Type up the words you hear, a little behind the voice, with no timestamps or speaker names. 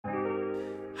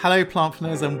Hello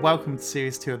plantpreneurs and welcome to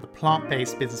series 2 of the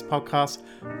Plant-Based Business Podcast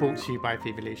brought to you by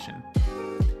Vevolution.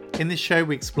 In this show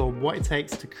we explore what it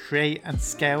takes to create and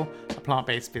scale a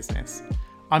plant-based business.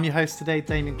 I'm your host today,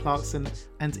 Damien Clarkson,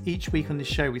 and each week on this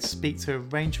show we speak to a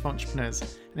range of entrepreneurs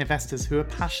and investors who are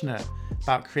passionate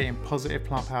about creating positive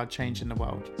plant-powered change in the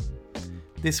world.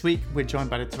 This week we're joined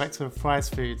by the director of Fry's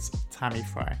Foods, Tammy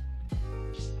Fry.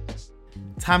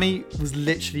 Tammy was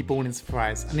literally born into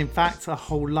Fry's, and in fact her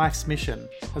whole life's mission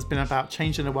has been about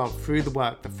changing the world through the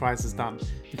work that Fry's has done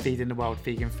in feeding the world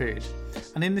vegan food.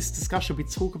 And in this discussion we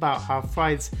talk about how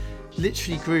Fry's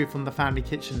literally grew from the family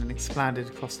kitchen and expanded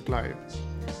across the globe.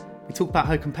 We talk about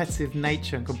her competitive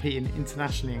nature and competing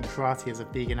internationally in karate as a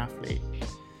vegan athlete,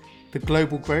 the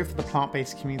global growth of the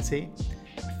plant-based community,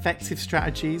 effective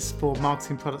strategies for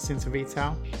marketing products into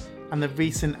retail, and the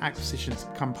recent acquisition to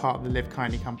become part of the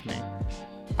LIVEKINDLY company.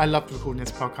 I loved recording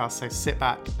this podcast, so sit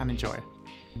back and enjoy.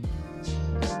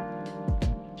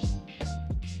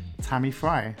 Tammy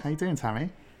Fry. How you doing,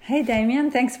 Tammy? Hey,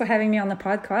 Damien. Thanks for having me on the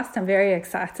podcast. I'm very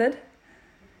excited.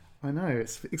 I know.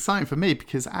 It's exciting for me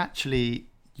because actually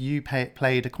you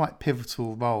played a quite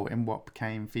pivotal role in what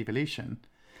became Vevolution.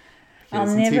 I'll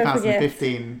in never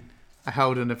 2015, I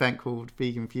held an event called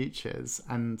Vegan Futures,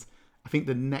 and I think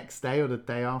the next day or the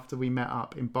day after we met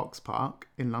up in Box Park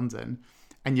in London,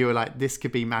 and you were like, this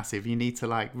could be massive. You need to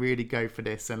like really go for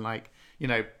this and like, you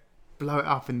know, blow it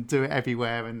up and do it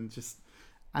everywhere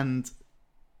and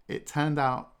it turned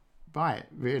out right,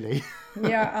 really.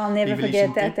 Yeah, I'll never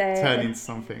forget that day. Turn into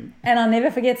something. And I'll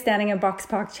never forget standing in Box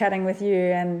Park chatting with you,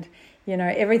 and, you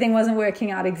know, everything wasn't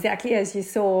working out exactly as you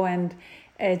saw, and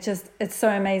it's so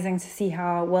amazing to see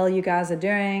how well you guys are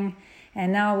doing.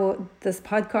 And now this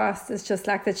podcast is just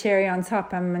like the cherry on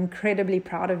top. I'm incredibly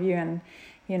proud of you and,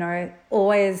 you know,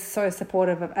 always so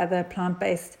supportive of other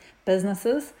plant-based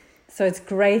businesses. So it's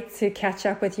great to catch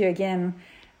up with you again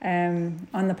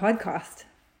on the podcast.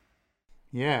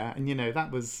 Yeah, and, you know, that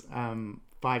was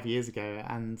 5 years ago,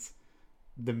 and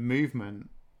the movement,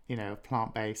 you know, of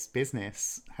plant-based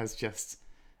business has just,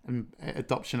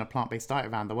 adoption of plant-based diet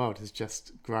around the world has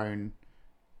just grown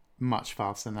much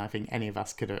faster than I think any of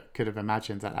us could have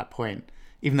imagined at that point.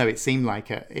 Even though it seemed like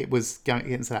it was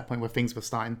getting to that point where things were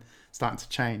starting to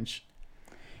change.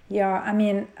 Yeah, I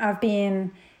mean, I've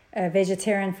been a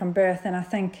vegetarian from birth, and I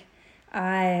think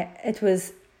it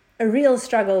was a real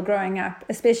struggle growing up,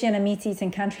 especially in a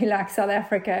meat-eating country like South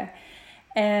Africa.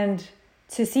 And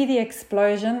to see the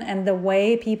explosion and the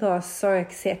way people are so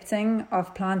accepting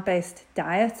of plant-based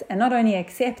diets, and not only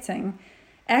accepting,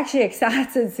 actually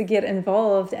excited to get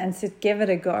involved and to give it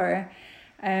a go,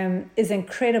 is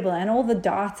incredible. And all the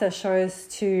data shows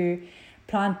to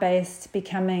plant-based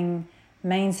becoming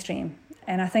mainstream.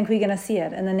 And I think we're going to see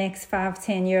it in the next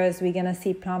 5-10 years. We're going to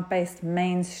see plant-based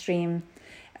mainstream.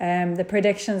 The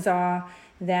predictions are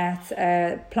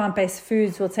that plant-based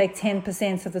foods will take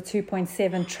 10% of the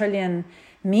 2.7 trillion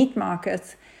meat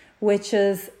market, which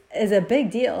is a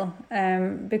big deal,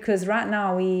 because right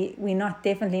now we're not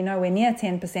definitely nowhere near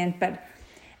 10%, but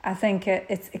I think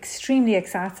it's extremely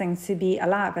exciting to be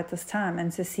alive at this time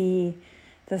and to see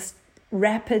this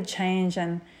rapid change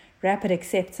and rapid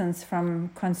acceptance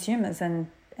from consumers and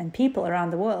people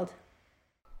around the world.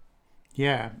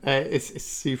 Yeah, it's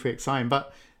super exciting,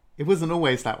 but it wasn't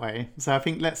always that way. So I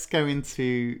think let's go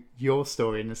into your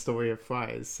story and the story of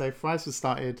Fry's. So Fry's was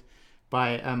started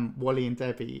by Wally and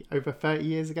Debbie over 30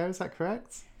 years ago, is that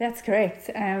correct? That's correct.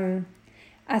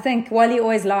 I think Wally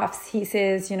always laughs. He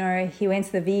says, you know, he went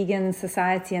to the Vegan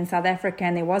Society in South Africa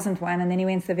and there wasn't one, and then he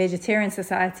went to the Vegetarian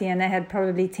Society and they had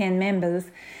probably 10 members.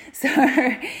 So,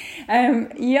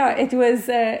 yeah, it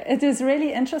was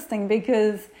really interesting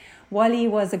because Wally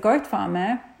was a goat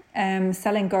farmer,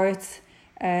 selling goats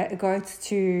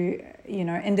to, you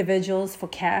know, individuals for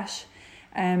cash.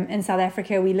 In South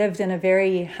Africa, we lived in a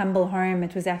very humble home.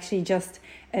 It was actually just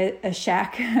a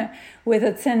shack with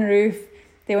a tin roof.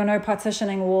 There were no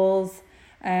partitioning walls,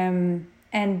 and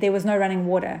there was no running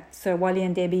water. So Wally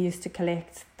and Debbie used to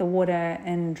collect the water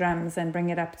in drums and bring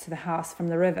it up to the house from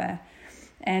the river.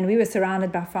 And we were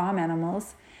surrounded by farm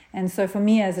animals. And so for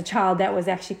me as a child, that was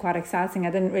actually quite exciting.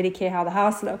 I didn't really care how the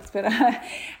house looked, but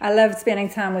I loved spending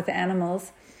time with the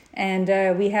animals.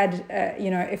 And we had, you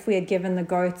know, if we had given the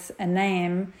goats a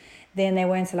name, then they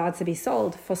weren't allowed to be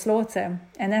sold for slaughter.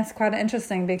 And that's quite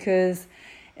interesting because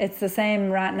it's the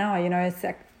same right now. You know, it's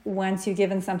like once you've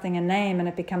given something a name and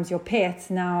it becomes your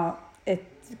pet, now it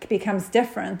becomes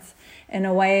different in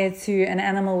a way to an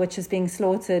animal which is being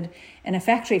slaughtered in a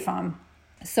factory farm.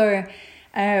 So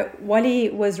While he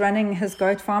was running his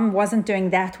goat farm, wasn't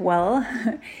doing that well.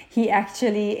 He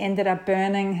actually ended up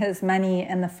burning his money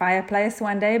in the fireplace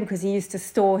one day because he used to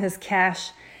store his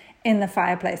cash in the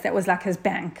fireplace. That was like his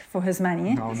bank for his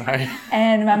money. Oh no.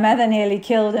 And my mother nearly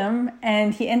killed him.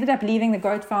 And he ended up leaving the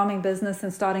goat farming business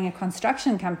and starting a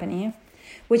construction company,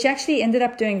 which actually ended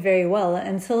up doing very well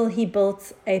until he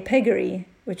built a piggery,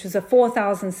 which was a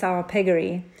 4,000 sow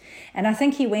piggery. And I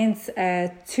think he went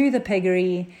to the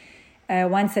piggery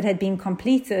once it had been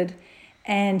completed,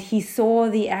 and he saw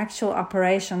the actual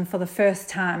operation for the first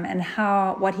time and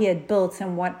what he had built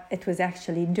and what it was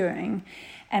actually doing.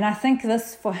 And I think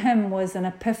this for him was an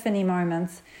epiphany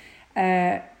moment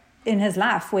in his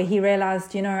life where he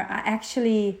realized, I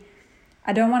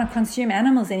don't want to consume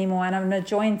animals anymore, and I'm going to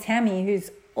join Tammy, who's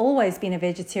always been a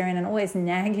vegetarian and always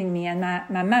nagging me, and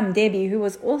my mum, Debbie, who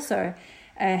was also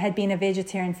had been a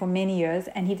vegetarian for many years,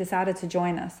 and he decided to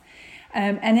join us.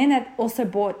 And then it also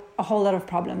brought a whole lot of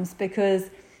problems because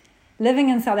living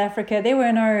in South Africa, there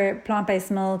were no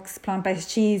plant-based milks, plant-based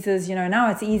cheeses, now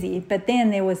it's easy, but then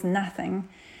there was nothing.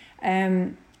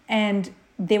 And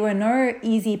there were no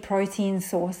easy protein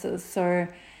sources. So,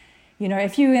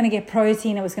 if you were going to get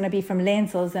protein, it was going to be from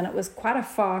lentils, and it was quite a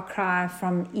far cry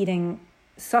from eating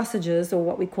sausages, or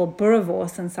what we call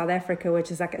boerewors in South Africa, which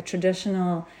is like a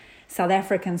traditional South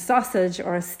African sausage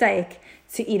or a steak,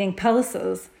 to eating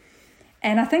pulses.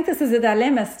 And I think this is a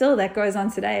dilemma still that goes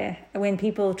on today when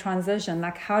people transition.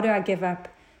 Like, how do I give up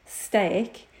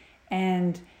steak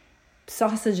and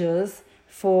sausages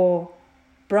for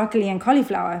broccoli and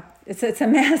cauliflower? It's a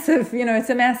massive, it's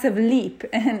a massive leap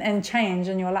and change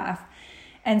in your life.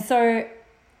 And so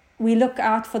we look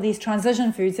out for these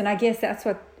transition foods. And I guess that's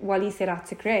what Wally set out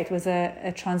to create, was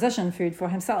a transition food for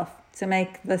himself, to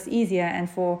make this easier and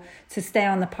to stay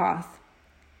on the path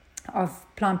of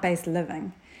plant-based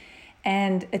living.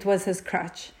 And it was his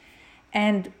crutch.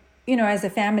 And, as a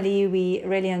family, we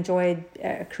really enjoyed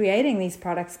creating these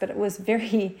products, but it was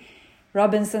very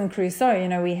Robinson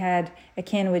Crusoe. We had a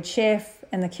Kenwood chef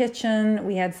in the kitchen,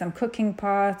 we had some cooking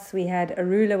pots, we had a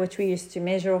ruler which we used to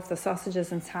measure off the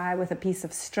sausages and tie with a piece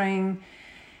of string.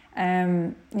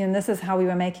 And this is how we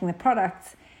were making the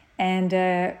products.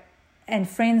 And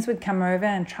friends would come over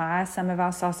and try some of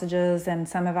our sausages and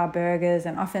some of our burgers,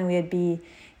 and often we'd be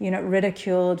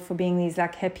ridiculed for being these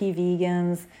like hippie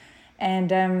vegans.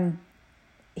 And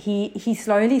he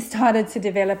slowly started to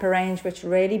develop a range which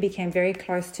really became very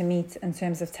close to meat in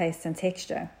terms of taste and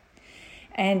texture.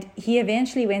 And he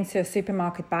eventually went to a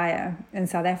supermarket buyer in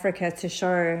South Africa to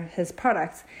show his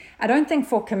products. I don't think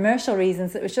for commercial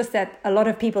reasons. It was just that a lot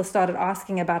of people started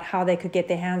asking about how they could get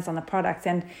their hands on the products.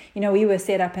 And, we were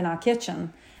set up in our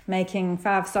kitchen making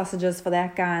 5 sausages for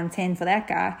that guy and 10 for that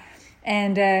guy.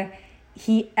 And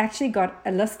he actually got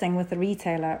a listing with a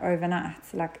retailer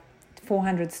overnight, like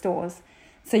 400 stores.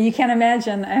 So you can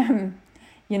imagine,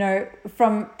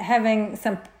 from having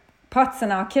some pots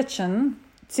in our kitchen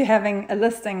to having a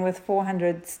listing with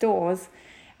 400 stores,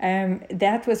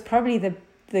 that was probably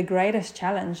the greatest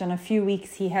challenge. In a few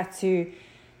weeks, he had to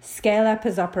scale up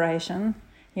his operation.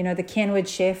 The Kenwood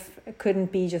chef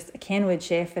couldn't be just a Kenwood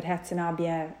chef. It had to now be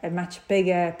a much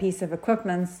bigger piece of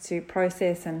equipment to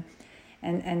process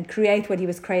and create what he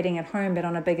was creating at home, but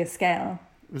on a bigger scale.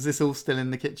 Was this all still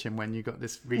in the kitchen when you got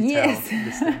this retail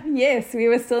listing? Yes, we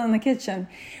were still in the kitchen.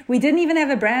 We didn't even have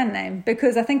a brand name,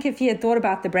 because I think if he had thought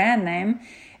about the brand name,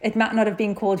 it might not have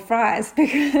been called Fries,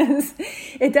 because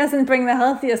it doesn't bring the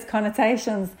healthiest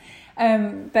connotations.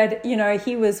 But,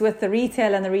 he was with the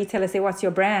retailer, and the retailer said, "What's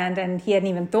your brand?" And he hadn't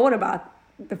even thought about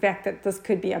the fact that this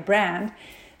could be a brand.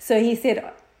 So he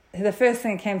said, the first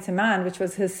thing that came to mind, which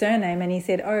was his surname, and he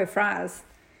said, "Oh, Fries."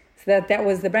 So that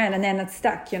was the brand, and then it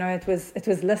stuck. It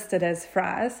was listed as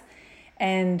Fries,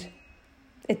 and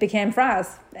it became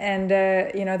Fries, and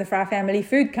the Fry Family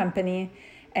Food Company,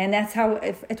 and that's how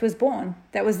it was born.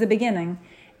 That was the beginning,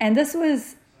 and this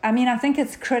was. I think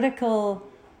it's critical,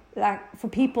 like for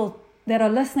people that are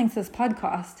listening to this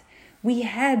podcast. We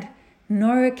had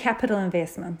no capital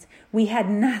investment. We had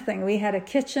nothing. We had a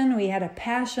kitchen. We had a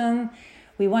passion.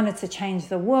 We wanted to change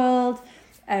the world,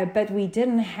 but we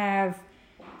didn't have,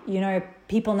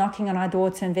 people knocking on our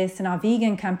door to invest in our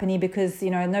vegan company, because,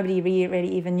 nobody really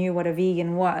even knew what a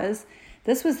vegan was.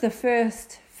 This was the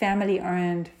first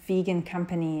family-owned vegan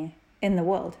company in the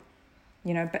world,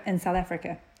 but in South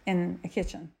Africa, in a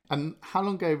kitchen. And how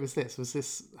long ago was this?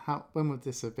 When would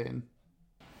this have been?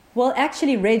 Well,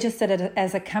 actually registered it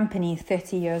as a company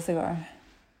 30 years ago.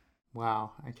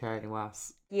 Wow. Okay. Wow.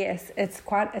 Yes, it's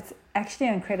actually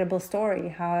an incredible story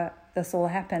how this all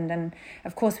happened. And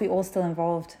of course, we're all still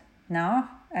involved now.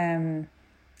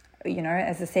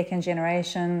 as a second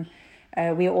generation,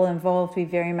 we're all involved. We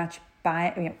very much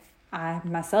I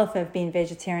myself have been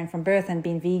vegetarian from birth and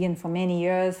been vegan for many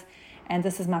years. And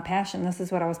this is my passion. This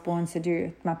is what I was born to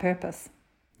do, my purpose.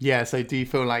 Yeah, so do you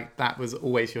feel like that was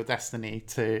always your destiny,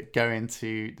 to go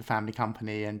into the family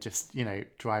company and just,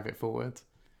 drive it forward?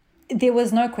 There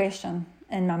was no question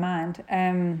in my mind.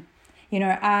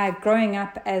 I, growing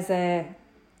up as an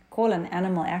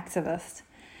animal activist,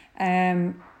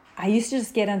 I used to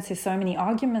just get into so many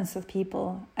arguments with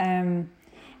people. And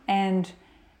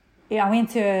I went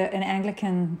to an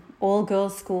Anglican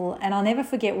all-girls school, and I'll never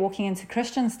forget walking into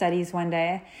Christian studies one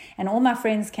day, and all my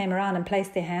friends came around and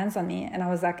placed their hands on me, and I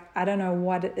was like, I don't know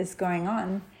what is going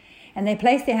on. And they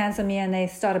placed their hands on me and they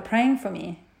started praying for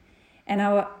me. And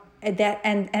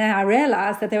I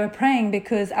realized that they were praying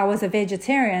because I was a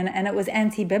vegetarian and it was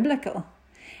anti-biblical.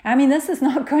 I mean, this is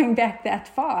not going back that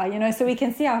far, so we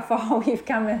can see how far we've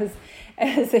come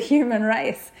as a human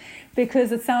race,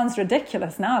 because it sounds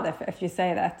ridiculous now if you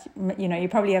say that. You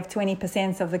probably have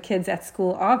 20% of the kids at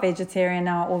school are vegetarian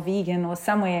now, or vegan, or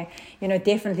somewhere,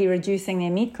 definitely reducing their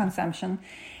meat consumption.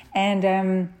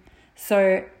 And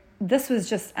so this was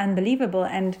just unbelievable.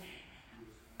 And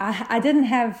I didn't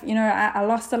have, I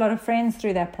lost a lot of friends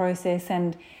through that process,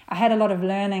 and I had a lot of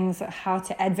learnings how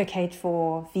to advocate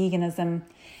for veganism.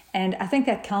 And I think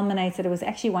that culminated, it was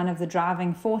actually one of the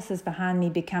driving forces behind me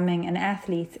becoming an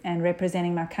athlete and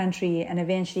representing my country, and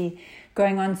eventually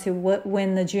going on to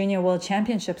win the Junior World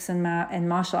Championships in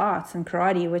martial arts and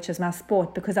karate, which is my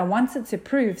sport, because I wanted to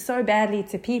prove so badly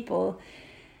to people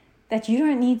that you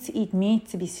don't need to eat meat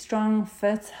to be strong,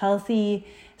 fit, healthy,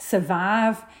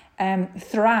 survive,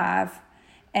 thrive.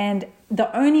 And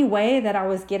the only way that I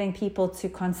was getting people to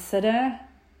consider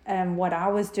what I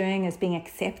was doing as being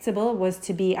acceptable was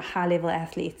to be a high-level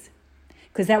athlete,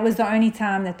 because that was the only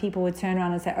time that people would turn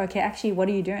around and say, okay, actually, what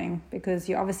are you doing? Because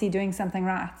you're obviously doing something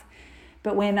right.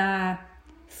 But when I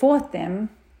fought them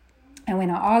and when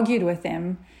I argued with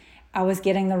them, I was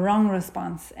getting the wrong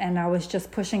response, and I was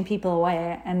just pushing people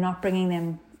away and not bringing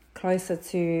them closer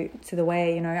to the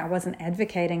way, I wasn't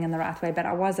advocating in the right way, but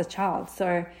I was a child.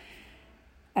 So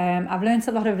I've learned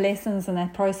a lot of lessons in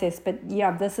that process, but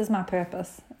yeah, this is my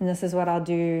purpose, and this is what I'll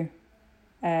do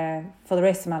for the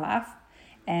rest of my life.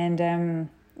 And,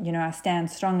 I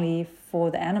stand strongly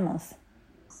for the animals.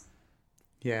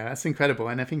 Yeah, that's incredible.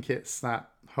 And I think it's that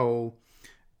whole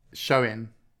showing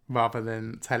rather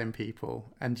than telling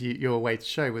people. And your way to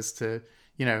show was to,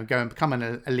 go and become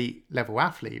an elite level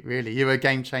athlete, really. You were a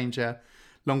game changer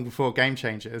long before game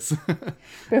changers.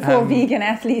 Before vegan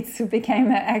athletes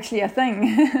became actually a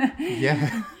thing.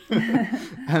 Yeah.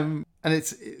 And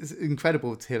it's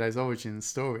incredible to hear those origin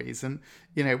stories. And,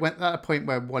 went at a point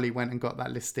where Wally went and got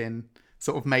that listing,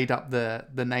 sort of made up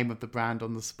the name of the brand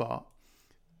on the spot.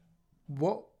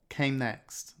 What came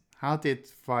next? How did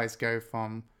Fries go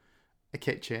from a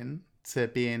kitchen to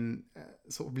being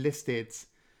sort of listed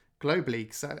globally?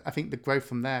 Because I think the growth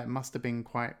from there must have been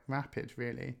quite rapid,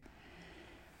 really.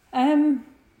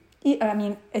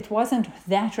 It wasn't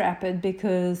that rapid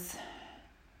because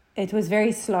it was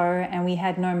very slow, and we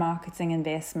had no marketing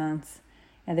investments,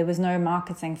 and there was no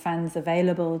marketing funds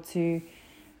available to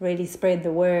really spread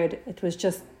the word. It was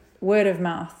just word of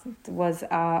mouth. It was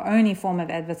our only form of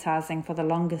advertising for the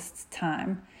longest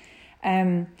time.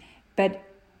 But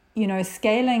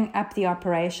scaling up the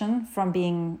operation from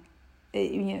being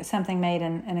something made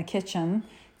in a kitchen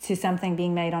to something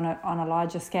being made on a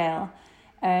larger scale,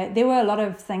 there were a lot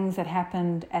of things that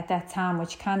happened at that time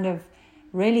which kind of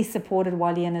really supported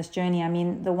Wally in his journey. I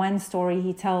mean, the one story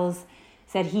he tells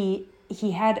is that he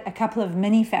had a couple of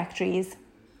mini factories,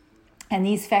 and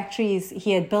these factories,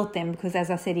 he had built them because, as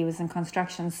I said, he was in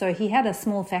construction. So he had a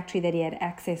small factory that he had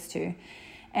access to.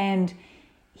 And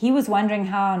he was wondering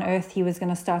how on earth he was going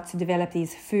to start to develop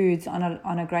these foods on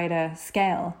a greater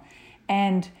scale.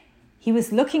 And he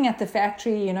was looking at the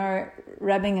factory,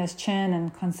 rubbing his chin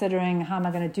and considering, how am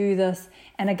I going to do this?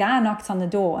 And a guy knocked on the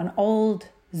door, an old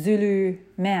Zulu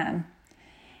man.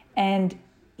 And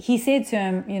he said to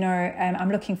him,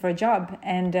 I'm looking for a job.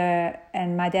 And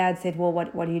my dad said, well,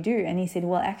 what do you do? And he said,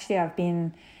 well, actually, I've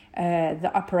been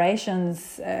the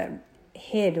operations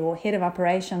head of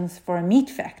operations for a meat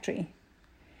factory.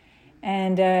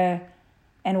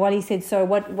 And Wally said, so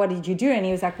what did you do? And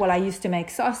he was like, well, I used to make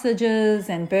sausages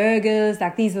and burgers.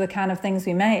 Like, these are the kind of things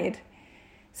we made.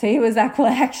 So he was like,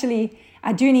 well, actually,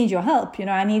 I do need your help.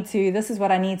 This is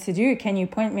what I need to do. Can you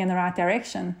point me in the right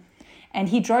direction? And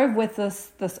he drove with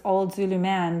this old Zulu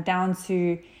man down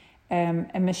to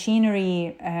a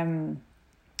machinery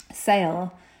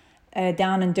sale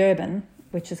down in Durban,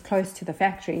 which is close to the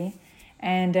factory.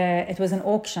 and it was an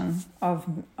auction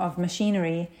of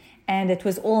machinery, and it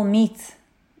was all meat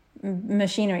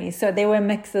machinery. So there were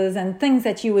mixers and things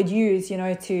that you would use,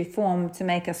 to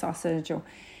make a sausage.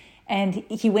 And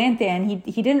he went there, and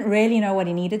he didn't really know what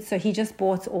he needed, so he just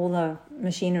bought all the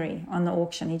machinery on the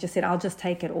auction. He just said, I'll just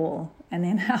take it all, and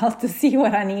then I'll have to see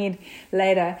what I need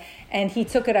later. And he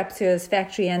took it up to his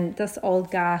factory, and this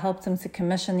old guy helped him to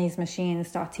commission these machines,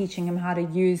 start teaching him how to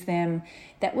use them.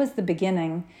 That was the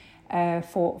beginning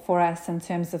for us in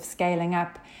terms of scaling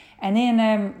up. And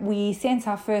then we sent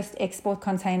our first export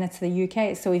container to the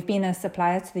UK. So we've been a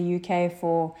supplier to the UK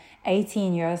for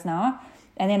 18 years now.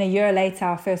 And then a year later,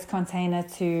 our first container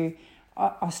to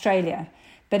Australia.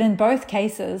 But in both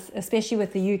cases, especially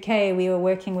with the UK, we were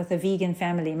working with a vegan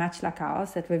family, much like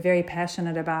ours, that were very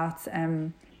passionate about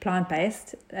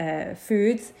plant-based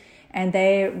foods. And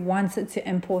they wanted to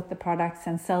import the products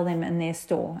and sell them in their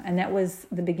store. And that was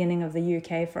the beginning of the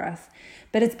UK for us.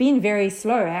 But it's been very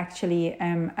slow, actually,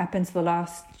 up until the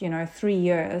last 3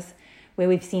 years, where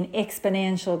we've seen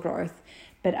exponential growth.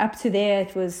 But up to there,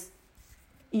 it was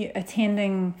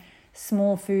attending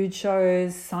small food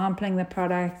shows, sampling the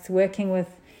products, working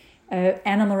with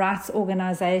animal rights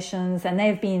organizations, and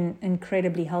they've been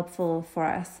incredibly helpful for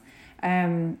us,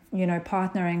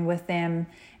 partnering with them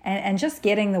and just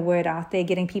getting the word out there,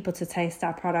 getting people to taste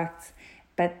our products,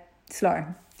 but slow,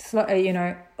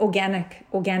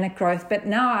 organic growth. But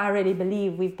now I really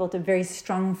believe we've built a very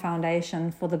strong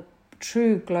foundation for the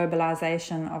true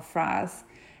globalization of fries.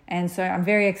 And so I'm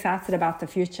very excited about the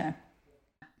future.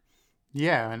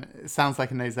 Yeah, and it sounds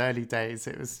like in those early days,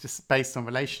 it was just based on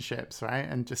relationships, right?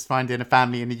 And just finding a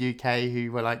family in the UK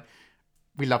who were like,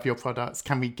 we love your products,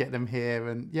 can we get them here?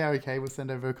 And yeah, okay, we'll send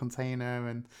over a container.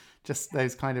 And just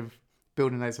those kind of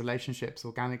building those relationships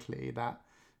organically that,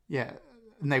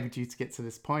 enabled you to get to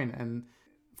this point. And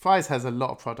Fries has a lot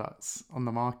of products on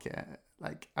the market.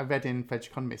 Like I read in Veg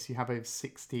Economist, you have over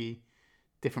 60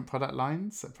 different product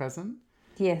lines at present.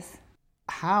 Yes.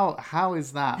 How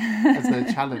is that as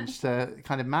a challenge to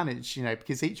kind of manage,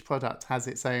 because each product has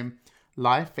its own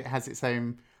life, it has its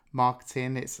own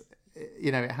marketing,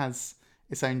 it has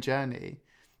its own journey.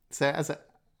 So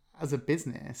as a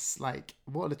business, like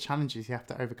what are the challenges you have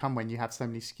to overcome when you have so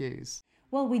many SKUs?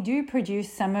 Well, we do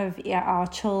produce some of our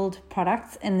chilled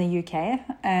products in the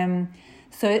UK.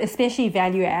 So especially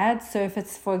value add. So if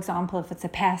it's, for example, if it's a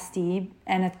pasty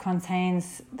and it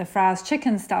contains the Fries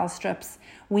chicken style strips,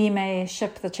 we may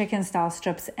ship the chicken style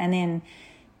strips and then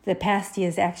the pasty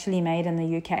is actually made in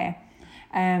the UK.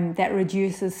 That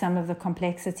reduces some of the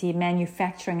complexity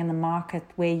manufacturing in the market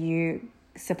where you're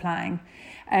supplying.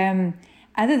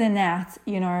 Other than that,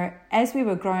 as we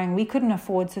were growing, we couldn't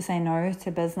afford to say no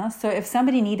to business. So if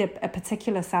somebody needed a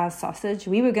particular size sausage,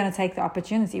 we were going to take the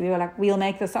opportunity. We were like, we'll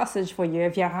make the sausage for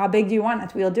you. How big do you want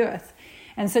it? We'll do it.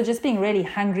 And so just being really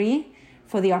hungry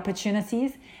for the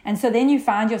opportunities. And so then you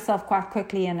find yourself quite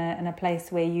quickly in a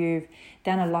place where you've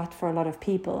done a lot for a lot of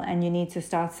people, and you need to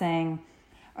start saying,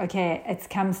 okay, it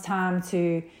comes time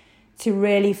to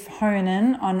really hone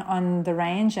in on the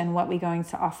range and what we're going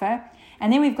to offer.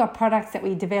 And then we've got products that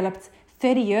we developed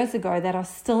 30 years ago that are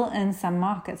still in some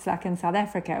markets, like in South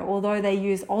Africa. Although they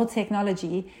use old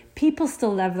technology, people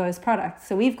still love those products.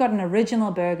 So we've got an original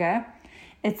burger.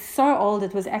 It's so old,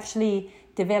 it was actually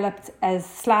developed as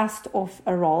sliced off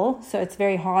a roll. So it's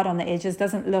very hard on the edges,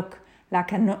 doesn't look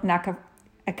like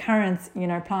a current,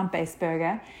 plant-based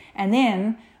burger. And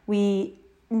then we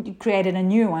created a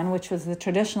new one, which was the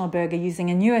traditional burger using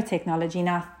a newer technology.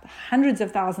 Now, hundreds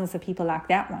of thousands of people like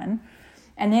that one.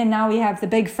 And then now we have the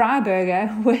big fry burger,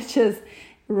 which is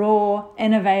raw,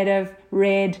 innovative,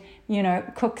 red,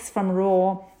 cooks from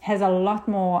raw, has a lot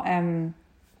more,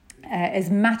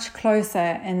 is much closer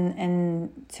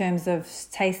in terms of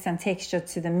taste and texture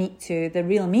to the meat, to the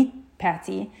real meat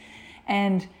patty.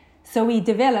 And so we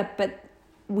develop, but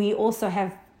we also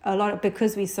have a lot of,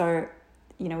 because we're so,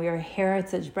 we're a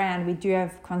heritage brand, we do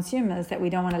have consumers that we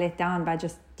don't want to let down by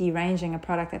just deranging a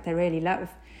product that they really love.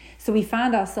 So we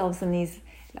found ourselves in these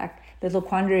like little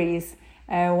quandaries,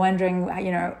 wondering,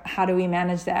 how do we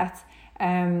manage that?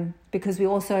 Because we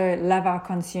also love our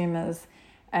consumers,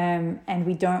 and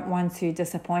we don't want to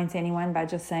disappoint anyone by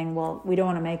just saying, well, we don't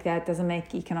want to make that. It doesn't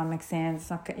make economic sense.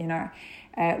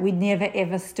 We never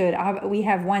ever stood. We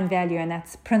have one value, and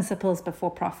that's principles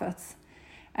before profits.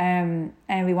 And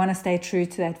we want to stay true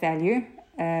to that value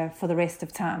for the rest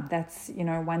of time. That's,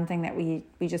 one thing that we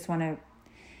just want to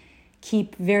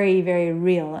keep very, very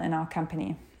real in our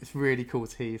company. It's really cool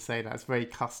to hear you say that. It's a very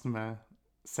customer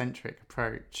centric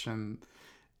approach. And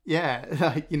yeah,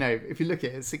 if you look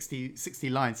at it, 60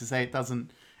 lines, to say it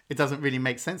it doesn't really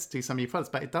make sense to do some of your products,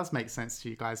 but it does make sense to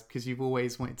you guys because you've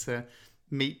always wanted to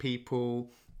meet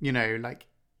people, you know, like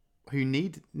who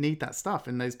need that stuff,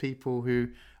 and those people who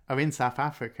are in South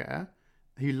Africa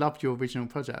who loved your original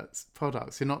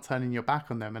products. You're not turning your back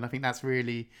on them, and I think that's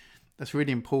really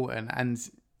important. And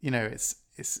you know, it's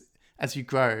as you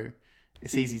grow,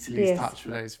 it's easy to lose touch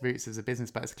with those roots as a business,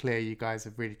 but it's clear you guys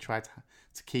have really tried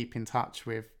to keep in touch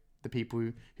with the people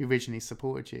who originally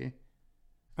supported you.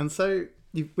 And so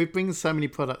we're bringing so many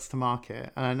products to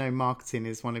market, and I know marketing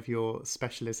is one of your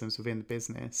specialisms within the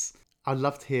business. I'd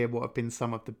love to hear what have been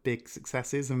some of the big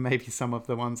successes and maybe some of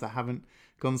the ones that haven't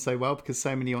gone so well, because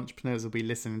so many entrepreneurs will be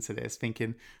listening to this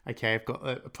thinking, okay, I've got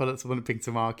a product I want to bring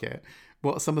to market.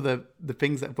 What are some of the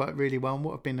things that have worked really well, and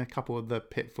what have been a couple of the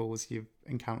pitfalls you've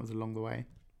encountered along the way?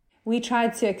 We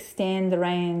tried to extend the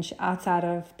range outside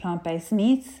of plant-based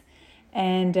meats,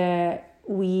 and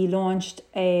we launched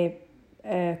a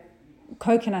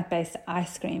coconut-based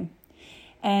ice cream.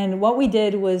 And what we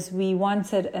did was we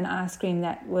wanted an ice cream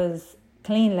that was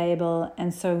clean label,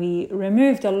 and so we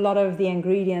removed a lot of the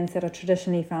ingredients that are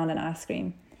traditionally found in ice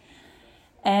cream.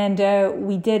 And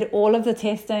we did all of the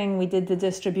testing, we did the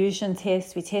distribution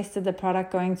test, we tested the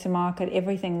product going to market,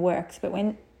 everything worked. But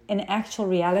when in actual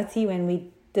reality, when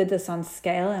we did this on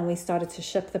scale and we started to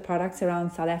ship the products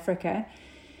around South Africa,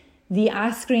 the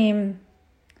ice cream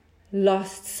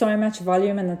lost so much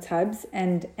volume in the tubs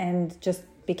and just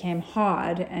became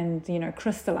hard and, you know,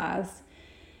 crystallized.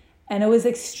 And it was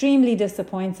extremely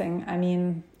disappointing. I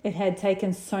mean, it had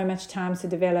taken so much time to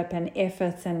develop and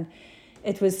effort, and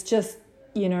it was just,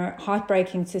 you know,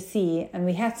 heartbreaking to see. And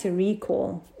we had to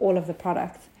recall all of the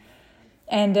products.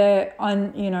 And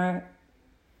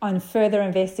on further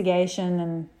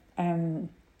investigation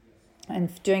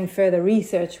and doing further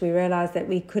research, we realized that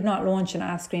we could not launch an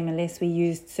ice cream unless we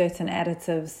used certain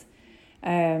additives,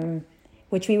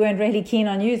 which we weren't really keen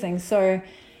on using. So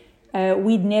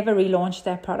we'd never relaunched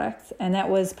that product, and that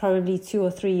was probably 2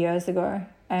 or 3 years ago.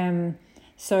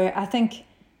 So I think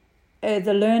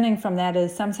the learning from that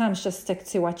is sometimes just stick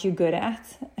to what you're good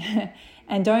at,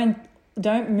 and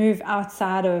don't move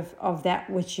outside of that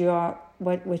which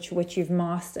you've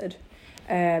mastered,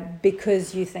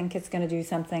 because you think it's going to do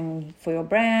something for your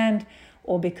brand,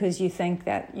 or because you think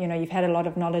that, you know, you've had a lot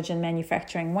of knowledge in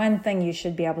manufacturing one thing, you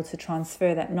should be able to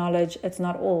transfer that knowledge. It's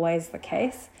not always the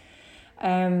case.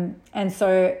 And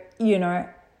so, you know,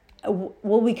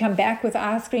 will we come back with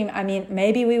ice cream? I mean,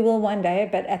 maybe we will one day,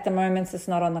 but at the moment it's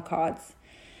not on the cards.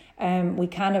 We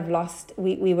kind of lost,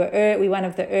 we were one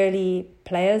of the early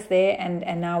players there,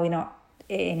 and now we're not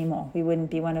anymore. We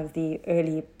wouldn't be one of the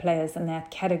early players in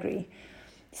that category.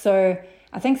 So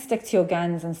I think stick to your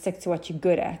guns and stick to what you're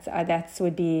good at. That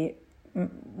would be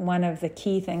one of the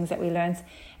key things that we learned.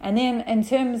 And then in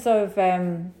terms of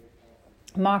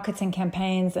marketing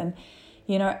campaigns, and,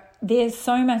 you know, there's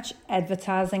so much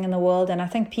advertising in the world, and I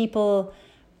think people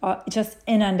are just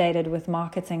inundated with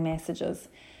marketing messages.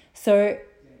 So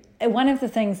one of the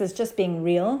things is just being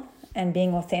real and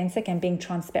being authentic and being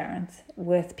transparent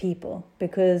with people,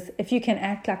 because if you can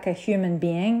act like a human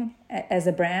being as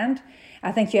a brand,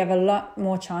 I think you have a lot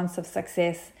more chance of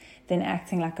success than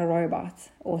acting like a robot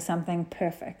or something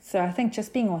perfect. So I think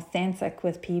just being authentic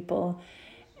with people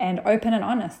and open and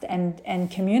honest and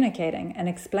communicating and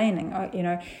explaining. You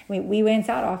know, we went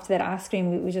out after that ice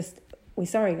cream. We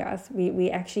sorry guys, we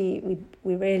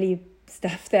really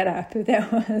stuffed that up.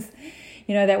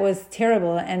 That was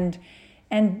terrible. And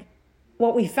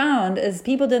what we found is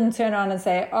people didn't turn around and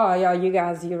say, "Oh yeah, you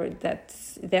guys,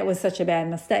 that was such a bad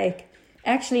mistake."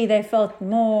 Actually, they felt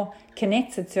more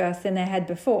connected to us than they had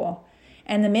before.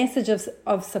 And the messages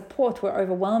of support were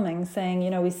overwhelming, saying,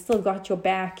 you know, we still got your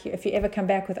back. If you ever come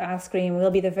back with ice cream, we'll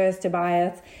be the first to buy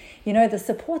it. You know, the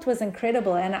support was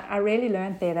incredible. And I really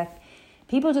learned there that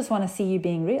people just want to see you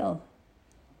being real.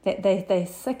 They're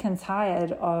sick and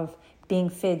tired of being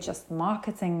fed just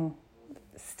marketing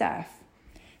stuff.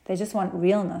 They just want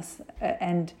realness.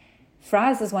 And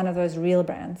Fries is one of those real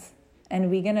brands. And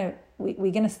we're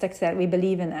gonna stick to that. We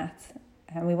believe in that.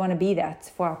 And we want to be that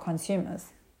for our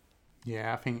consumers.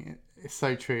 Yeah, I think it's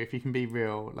so true. If you can be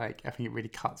real, I think it really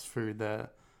cuts through the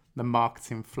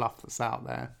marketing fluff that's out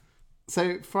there.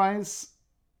 So Fries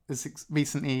has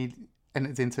recently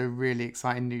entered into a really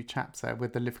exciting new chapter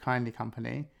with the LIVEKINDLY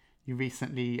company. You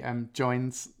recently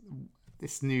joined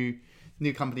this new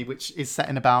company, which is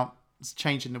setting about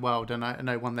changing the world. And I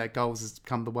know one of their goals is to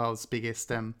become the world's biggest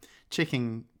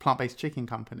plant-based chicken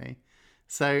company.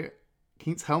 So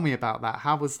can you tell me about that?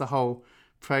 How was the whole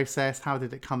process? How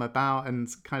did it come about? And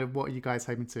kind of what are you guys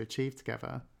hoping to achieve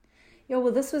together? Yeah,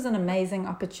 well, this was an amazing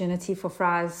opportunity for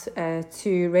Fries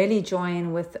to really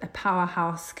join with a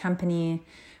powerhouse company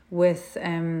with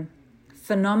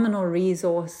phenomenal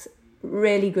resource,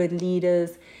 really good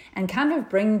leaders, and kind of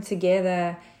bring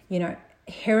together,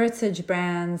 heritage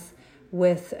brands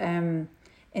with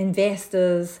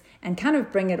investors and kind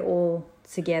of bring it all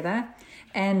together.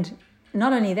 And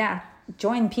not only that,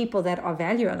 join people that are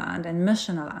value aligned and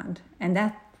mission aligned. And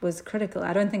that was critical.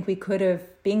 I don't think we could have,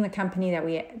 being the company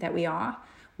that we are,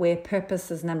 where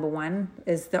purpose is number one,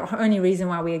 is the only reason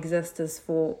why we exist is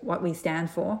for what we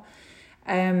stand for.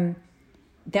 That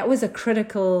was a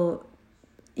critical,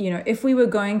 if we were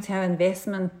going to have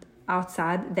investment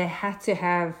outside, they had to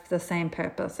have the same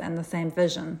purpose and the same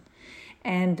vision.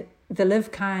 And the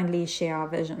Live Kindly share our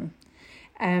vision.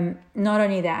 Not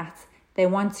only that, they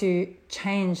want to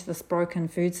change this broken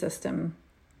food system.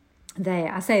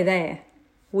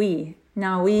 We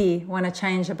want to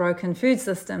change a broken food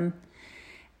system,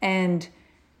 and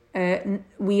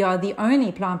we are the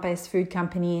only plant-based food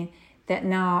company that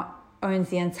now owns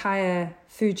the entire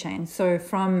food chain. So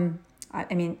from,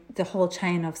 the whole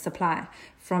chain of supply,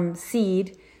 from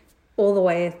seed all the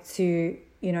way to,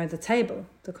 the table,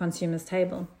 the consumer's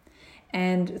table.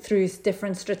 And through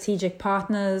different strategic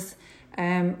partners,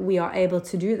 we are able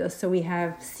to do this. So we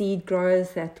have seed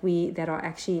growers that are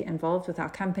actually involved with our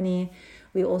company.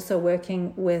 We're also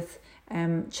working with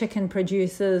chicken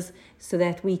producers so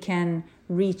that we can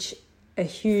reach a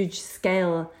huge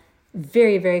scale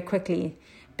very, very quickly.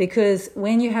 Because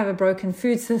when you have a broken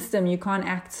food system, you can't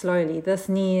act slowly. This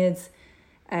needs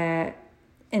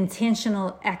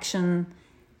intentional action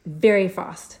very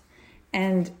fast.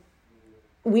 And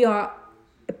we are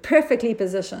perfectly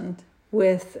positioned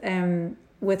with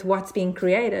what's being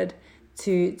created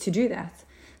to do that.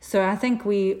 So I think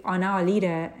we are now a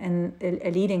leader and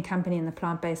a leading company in the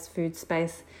plant-based food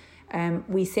space.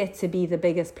 We set to be the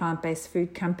biggest plant-based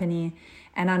food company.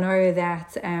 And I know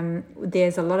that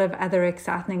there's a lot of other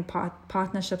exciting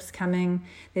partnerships coming.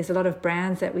 There's a lot of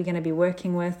brands that we're going to be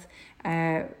working with.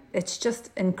 It's just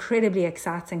incredibly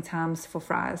exciting times for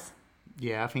Fries.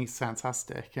 Yeah, I think it's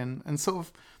fantastic. And sort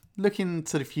of looking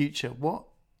to the future, what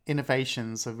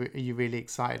innovations are you really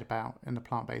excited about in the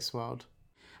plant-based world?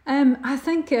 I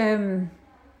think,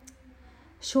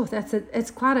 sure,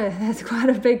 that's quite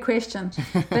a big question,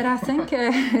 but I think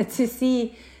to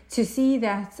see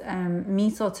that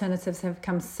meat alternatives have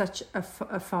come such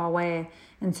a far way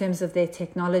in terms of their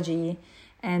technology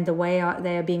and the way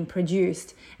they are being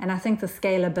produced, and I think the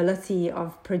scalability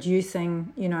of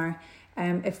producing,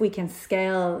 if we can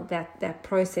scale that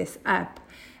process up,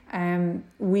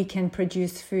 we can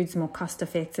produce foods more cost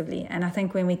effectively. And I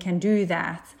think when we can do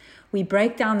that, we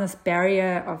break down this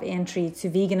barrier of entry to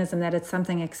veganism, that it's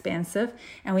something expensive,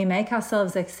 and we make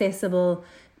ourselves accessible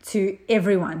to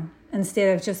everyone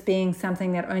instead of just being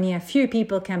something that only a few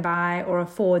people can buy or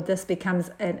afford. This becomes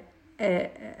a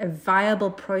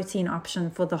viable protein option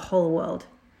for the whole world.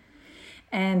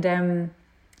 And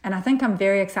I think I'm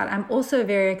very excited. I'm also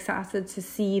very excited to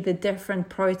see the different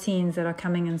proteins that are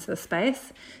coming into the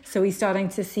space. So we're starting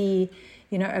to see,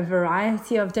 a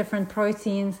variety of different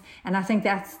proteins. And I think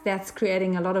that's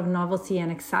creating a lot of novelty and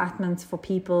excitement for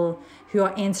people who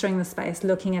are entering the space,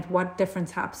 looking at what different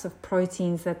types of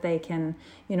proteins that they can,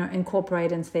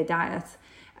 incorporate into their diet.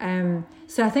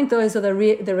 So I think those are the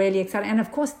really exciting. And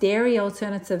of course, dairy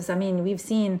alternatives. We've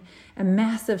seen a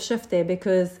massive shift there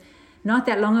because not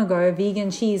that long ago,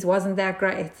 vegan cheese wasn't that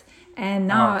great. And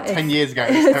now 10 years ago,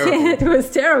 it was terrible. It was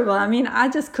terrible. I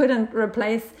just couldn't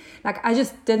replace, I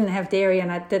just didn't have dairy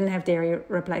and I didn't have dairy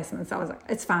replacements. I was like,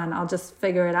 it's fine, I'll just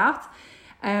figure it out.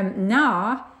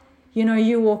 Now,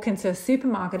 you walk into a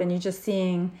supermarket and you're just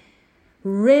seeing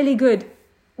really good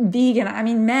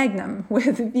vegan, Magnum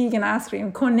with vegan ice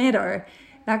cream, Cornetto,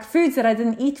 foods that I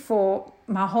didn't eat for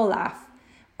my whole life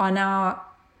are now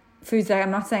foods that I'm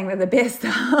not saying they're the best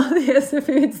healthiest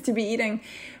foods to be eating,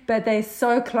 but they're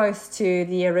so close to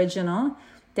the original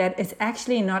that it's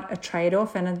actually not a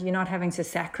trade-off and you're not having to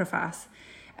sacrifice.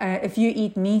 If you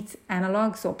eat meat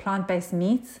analogs or plant-based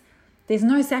meats, there's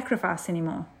no sacrifice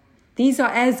anymore. These are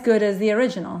as good as the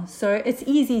original. So it's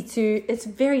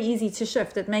very easy to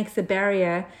shift. It makes the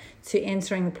barrier to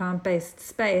entering the plant-based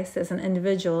space as an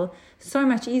individual so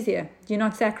much easier. You're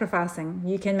not sacrificing.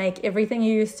 You can make everything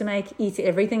you used to make, eat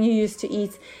everything you used to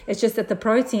eat. It's just that the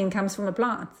protein comes from the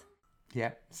plant.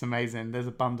 Yeah, it's amazing. There's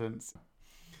abundance.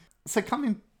 So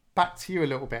coming back to you a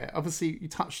little bit, obviously you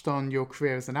touched on your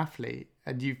career as an athlete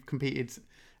and you've competed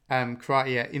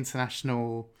karate at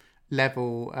international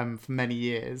level for many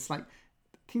years. Can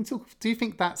you talk, do you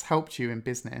think that's helped you in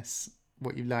business,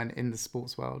 what you learned in the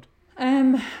sports world?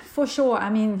 For sure.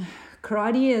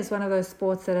 karate is one of those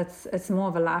sports that it's more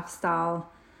of a lifestyle.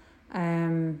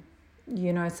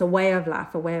 It's a way of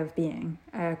life, a way of being.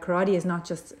 Karate is not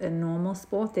just a normal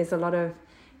sport. There's a lot of,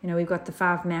 we've got the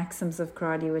 5 maxims of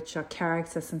karate, which are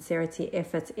character, sincerity,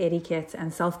 effort, etiquette,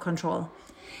 and self-control.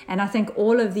 And I think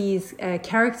all of these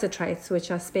character traits,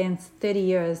 which I spent 30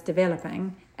 years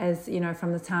developing, as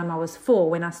from the time I was 4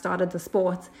 when I started the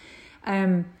sport,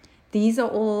 these are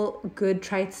all good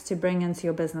traits to bring into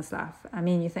your business life. I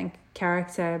mean, you think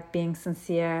character, being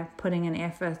sincere, putting in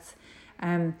effort,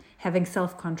 having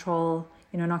self-control,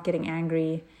 not getting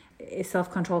angry.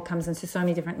 Self-control comes into so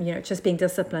many different, just being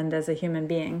disciplined as a human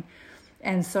being.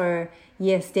 And so,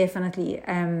 yes, definitely.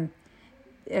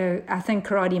 I think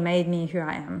karate made me who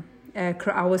I am.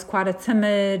 I was quite a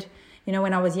timid,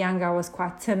 when I was younger, I was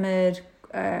quite timid.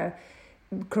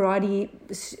 Karate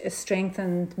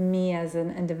strengthened me as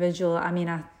an individual. I mean,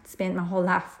 I spent my whole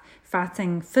life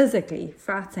fighting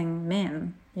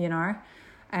men,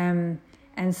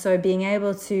 and so being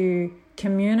able to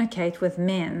communicate with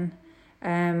men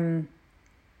and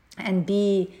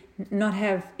not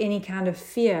have any kind of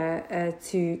fear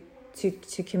to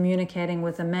communicating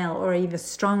with a male or even a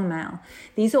strong male.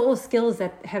 These are all skills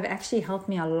that have actually helped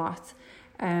me a lot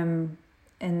in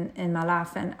my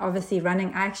life. And obviously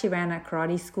I actually ran a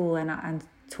karate school and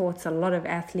taught a lot of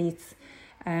athletes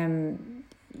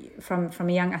from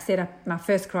a young. I set up my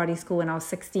first karate school when I was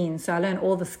 16, so I learned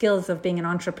all the skills of being an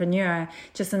entrepreneur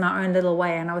just in my own little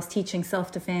way. And I was teaching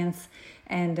self-defense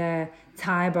and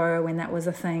Taibo when that was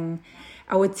a thing.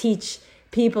 I would teach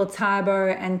people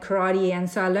Taibo and karate, and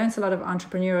so I learned a lot of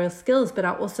entrepreneurial skills, but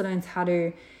I also learned how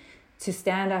to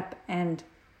stand up and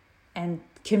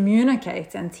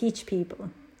communicate and teach people.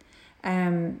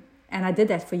 And I did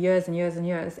that for years and years and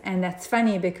years. And that's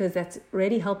funny because that's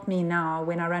really helped me now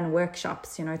when I run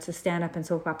workshops, to stand up and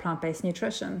talk about plant-based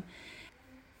nutrition.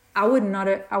 I would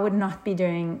not be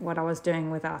doing what I was doing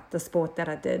without the sport that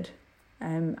I did.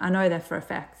 I know that for a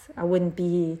fact. I wouldn't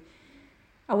be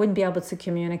able to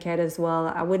communicate as well.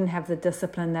 I wouldn't have the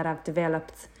discipline that I've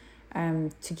developed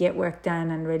to get work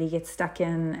done and really get stuck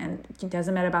in. And it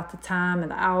doesn't matter about the time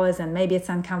and the hours, and maybe it's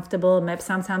uncomfortable. Maybe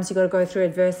sometimes you got to go through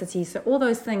adversity. So all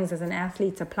those things as an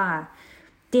athlete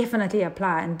definitely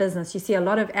apply in business. You see a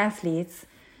lot of athletes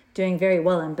doing very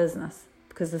well in business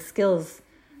because the skills,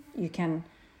 you can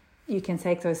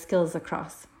take those skills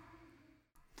across.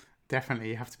 Definitely,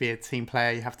 you have to be a team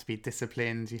player. You have to be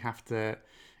disciplined. You have to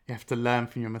learn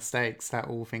from your mistakes. That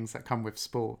all things that come with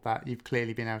sport that you've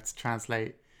clearly been able to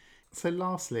translate. So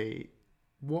lastly,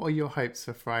 what are your hopes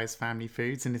for Fry's Family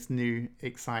Foods in this new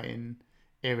exciting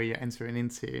area you're entering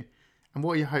into? And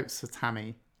what are your hopes for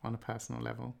Tammy on a personal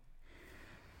level?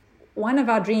 One of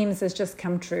our dreams has just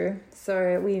come true.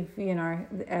 So we've,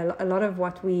 a lot of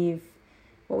what we've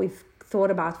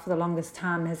thought about for the longest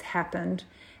time has happened.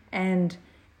 And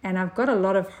I've got a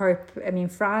lot of hope. I mean,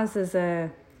 Fry's is a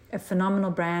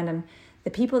phenomenal brand, and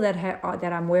the people that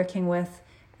I'm working with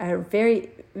very,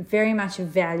 very much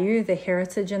value the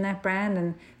heritage in that brand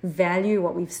and value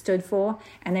what we've stood for,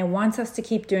 and they want us to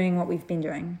keep doing what we've been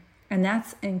doing. And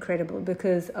that's incredible,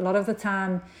 because a lot of the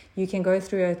time you can go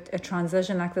through a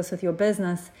transition like this with your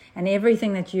business, and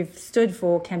everything that you've stood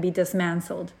for can be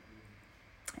dismantled.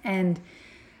 And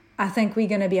I think we're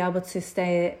going to be able to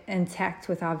stay intact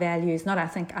with our values.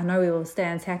 I know we will stay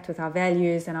intact with our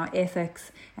values and our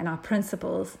ethics and our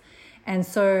principles. And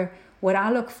so what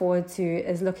I look forward to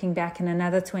is looking back in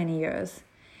another 20 years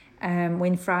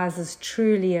when Fry's is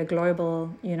truly a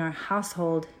global,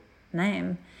 household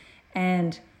name,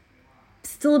 and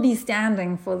still be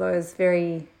standing for those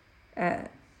very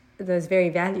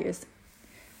values.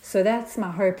 So that's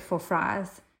my hope for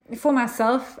Fry's. For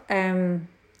myself, I'm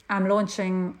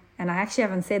launching, and I actually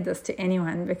haven't said this to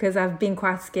anyone because I've been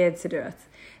quite scared to do it,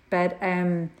 but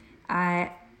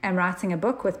I am writing a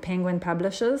book with Penguin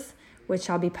Publishers, which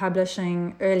I'll be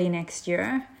publishing early next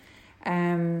year,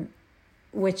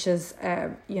 which is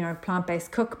a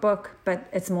plant-based cookbook, but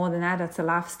it's more than that. It's a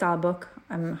lifestyle book,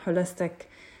 holistic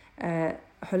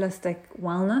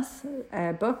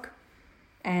wellness book,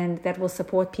 and that will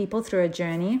support people through a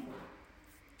journey.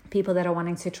 People that are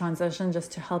wanting to transition,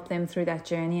 just to help them through that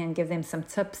journey and give them some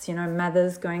tips,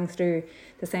 mothers going through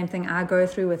the same thing I go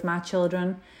through with my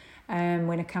children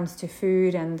when it comes to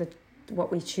food and what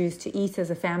we choose to eat as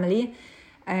a family.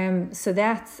 So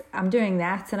I'm doing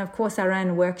that. And of course I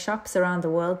run workshops around the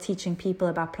world teaching people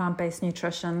about plant-based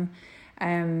nutrition,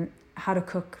 how to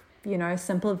cook,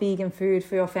 simple vegan food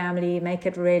for your family, make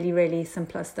it really, really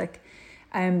simplistic.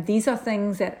 These are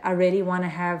things that I really want to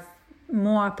have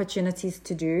more opportunities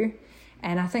to do,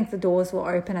 and I think the doors will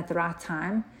open at the right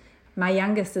time. my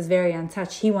youngest is very in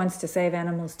touch. He wants to save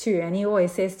animals too. And he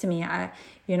always says to me,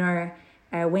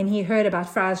 when he heard about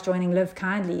Fries joining Live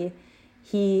Kindly,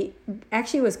 he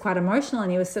actually was quite emotional,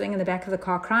 and he was sitting in the back of the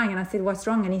car crying. And I said, what's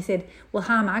wrong? And he said, well,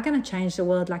 how am I going to change the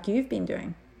world like you've been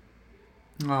doing?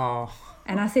 Oh.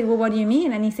 And I said, well, what do you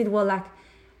mean? And he said, well, like,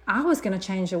 I was going to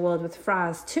change the world with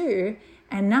Fries too.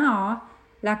 And now,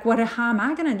 like, how am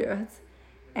I going to do it?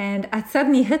 And it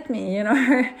suddenly hit me,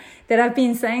 that I've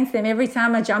been saying to them every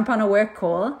time I jump on a work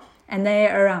call and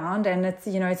they're around, and it's,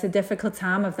 it's a difficult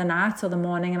time of the night or the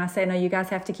morning, and I say, no, you guys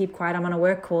have to keep quiet, I'm on a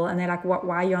work call. And they're like, what,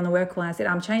 why are you on the work call? And I said,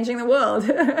 I'm changing the world.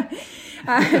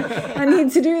 I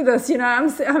need to do this.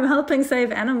 I'm helping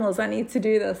save animals. I need to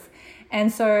do this.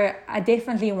 And so I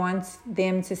definitely want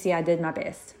them to see I did my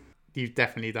best. You've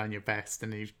definitely done your best,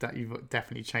 and you've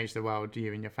definitely changed the world,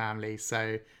 you and your family.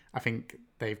 So I think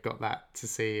they've got that to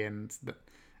see, and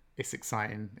it's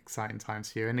exciting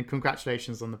times for you. And then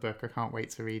congratulations on the book. I can't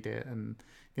wait to read it. And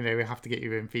we have to get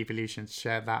you in Vevolution to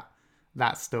share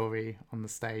that story on the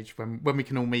stage when we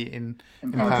can all meet in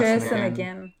person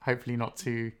again. Hopefully not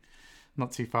too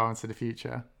far into the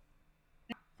future.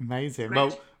 Amazing.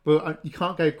 Great. Well, you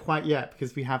can't go quite yet,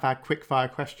 because we have our quick fire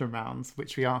question rounds,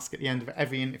 which we ask at the end of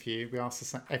every interview. We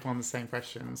ask everyone the same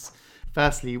questions.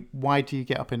 Firstly, why do you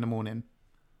get up in the morning?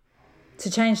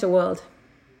 To change the world.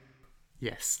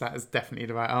 Yes, that is definitely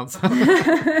the right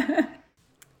answer.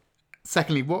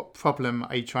 Secondly, what problem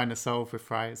are you trying to solve with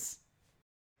Fries?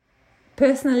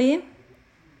 Personally,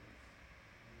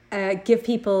 give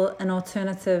people an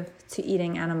alternative to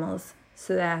eating animals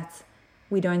so that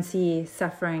we don't see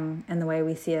suffering in the way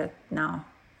we see it now.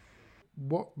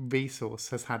 What resource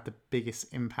has had the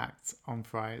biggest impact on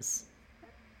Fries?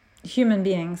 Human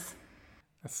beings.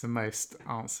 That's the most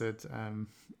answered.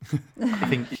 I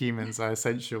think humans are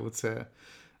essential to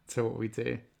what we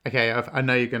do. Okay, I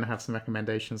know you're going to have some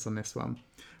recommendations on this one.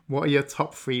 What are your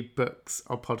top 3 books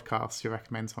or podcasts you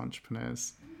recommend to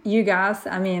entrepreneurs? You guys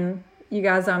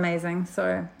are amazing.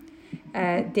 So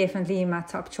definitely my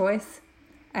top choice.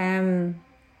 I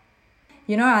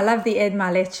love the Ed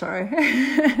Milet show.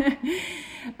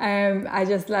 I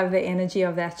just love the energy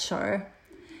of that show.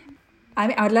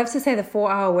 I'd love to say the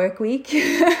 4-hour work week,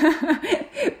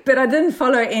 but I didn't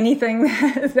follow anything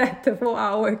that the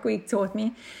 4-hour work week taught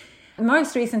me.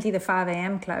 Most recently, the 5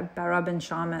 a.m. Club by Robin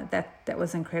Sharma, that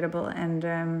was incredible.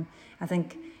 And I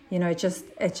think,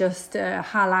 it just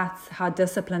highlights how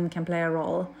discipline can play a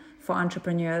role for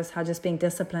entrepreneurs, how just being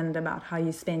disciplined about how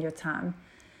you spend your time.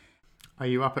 Are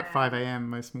you up at 5 a.m.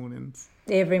 most mornings?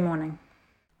 Every morning.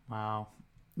 Wow.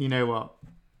 You know what?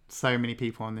 So many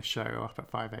people on this show are up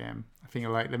at 5 a.m. I think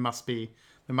there must be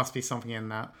something in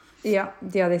that. Yeah,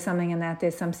 there's something in that.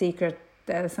 There's some secret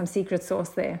sauce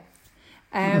there.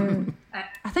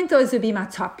 I think those would be my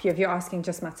top, if you're asking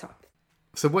just my top.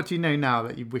 So what do you know now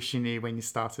that you wish you knew when you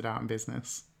started out in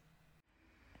business?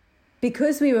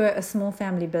 Because we were a small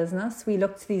family business, we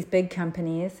looked to these big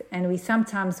companies and we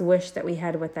sometimes wished that we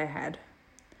had what they had.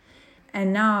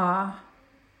 And now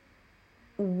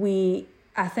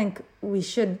I think we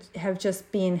should have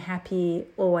just been happy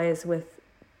always with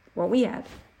what we had.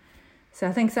 So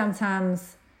I think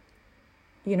sometimes,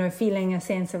 feeling a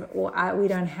sense of, we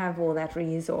don't have all that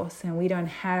resource, and we don't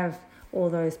have all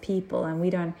those people, and we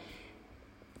don't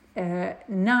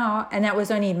now, and that was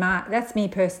that's me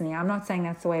personally. I'm not saying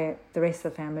that's the way the rest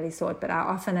of the family saw it, but I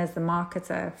often, as the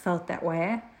marketer, felt that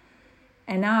way.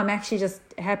 And now I'm actually just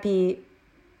happy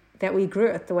that we grew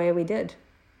it the way we did.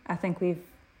 I think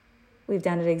we've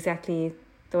done it exactly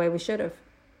the way we should have.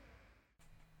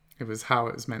 It was how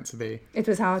it was meant to be. It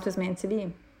was how it was meant to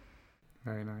be.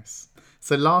 Very nice.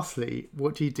 So lastly,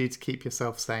 what do you do to keep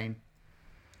yourself sane?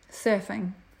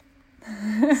 Surfing.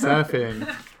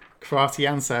 Surfing.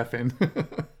 Karate and surfing.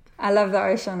 I love the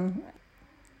ocean.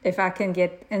 If I can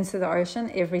get into the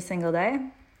ocean every single day,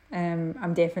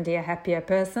 I'm definitely a happier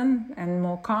person and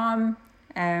more calm.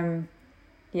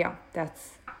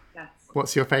 That's.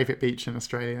 What's your favourite beach in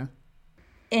Australia?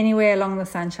 Anywhere along the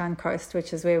Sunshine Coast,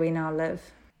 which is where we now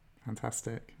live.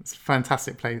 Fantastic. It's a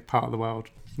fantastic part of the world.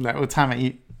 Well,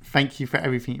 Tammy, thank you for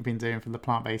everything you've been doing for the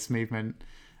plant-based movement,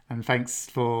 and thanks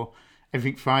for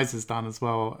everything Fries has done as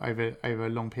well over a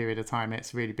long period of time.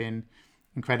 It's really been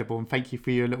incredible, and thank you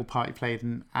for your little part you played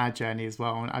in our journey as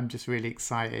well. And I'm just really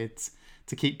excited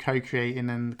to keep co-creating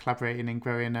and collaborating and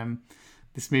growing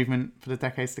this movement for the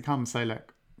decades to come. So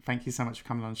look, thank you so much for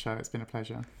coming on the show. It's been a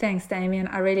pleasure. Thanks, Damien.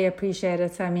 I really appreciate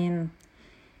it. I mean,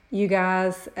 you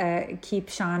guys keep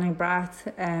shining bright.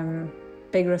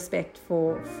 Big respect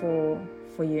for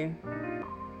you.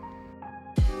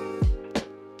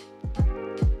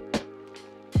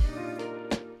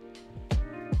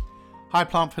 Hi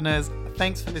plantpreneurs,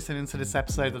 thanks for listening to this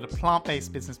episode of the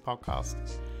Plant-Based Business Podcast.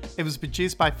 It was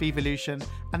produced by Vevolution,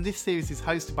 and this series is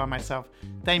hosted by myself,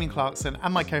 Damien Clarkson,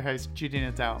 and my co-host, Judy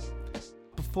Nadell.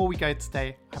 Before we go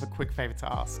today, I have a quick favour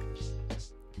to ask.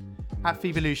 At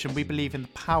Vevolution, we believe in the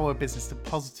power of business to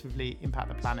positively impact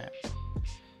the planet.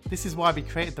 This is why we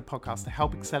created the podcast, to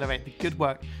help accelerate the good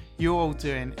work you're all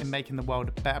doing in making the world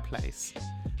a better place.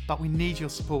 But we need your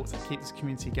support to keep this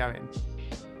community going.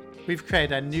 We've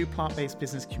created a new plant-based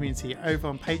business community over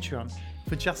on Patreon.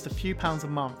 For just a few pounds a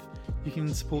month, you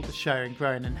can support the show in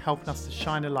growing and helping us to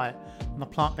shine a light on the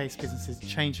plant-based businesses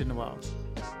changing the world.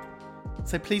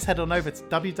 So please head on over to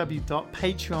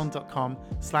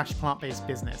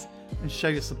www.patreon.com/plantbasedbusiness and show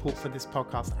your support for this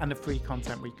podcast and the free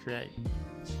content we create.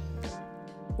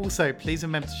 Also, please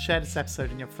remember to share this episode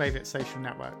in your favourite social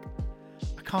network.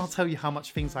 I can't tell you how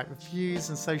much things like reviews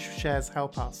and social shares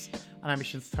help us and our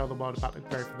mission to tell the world about the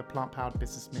growth of the plant-powered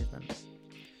business movement.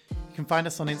 You can find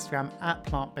us on Instagram at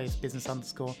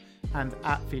plantbasedbusiness_ and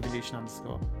at Vevolution_.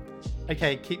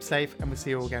 Okay, keep safe and we'll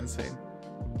see you all again soon.